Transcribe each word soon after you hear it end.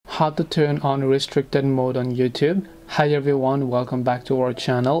how to turn on restricted mode on YouTube. Hi everyone, welcome back to our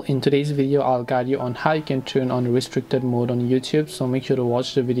channel. In today's video I'll guide you on how you can turn on restricted mode on YouTube, so make sure to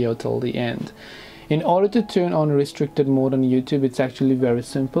watch the video till the end. In order to turn on restricted mode on YouTube, it's actually very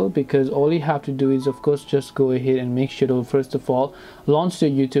simple, because all you have to do is of course just go ahead and make sure to first of all launch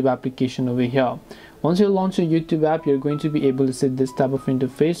the YouTube application over here. Once you launch your YouTube app, you're going to be able to see this type of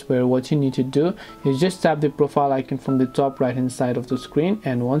interface, where what you need to do is just tap the profile icon from the top right hand side of the screen,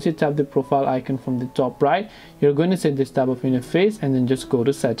 and once you tap the profile icon from the top right, you're going to see this type of interface, and then just go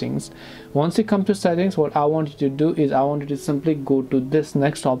to settings. Once you come to settings, what I want you to do is I want you to simply go to this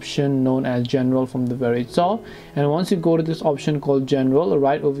next option known as general from the very top, and once you go to this option called general,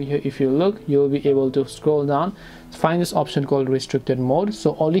 right over here, if you look, you'll be able to scroll down, find this option called restricted mode.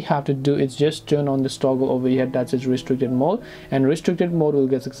 So all you have to do is just turn on this toggle over here that says restricted mode, and restricted mode will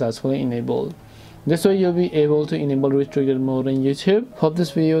get successfully enabled. This way you'll be able to enable restricted mode on YouTube. Hope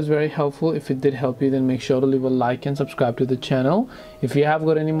this video was very helpful. If it did help you, then make sure to leave a like and subscribe to the channel. If you have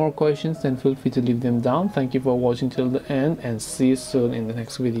got any more questions, then feel free to leave them down. Thank you for watching till the end, and see you soon in the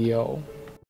next video.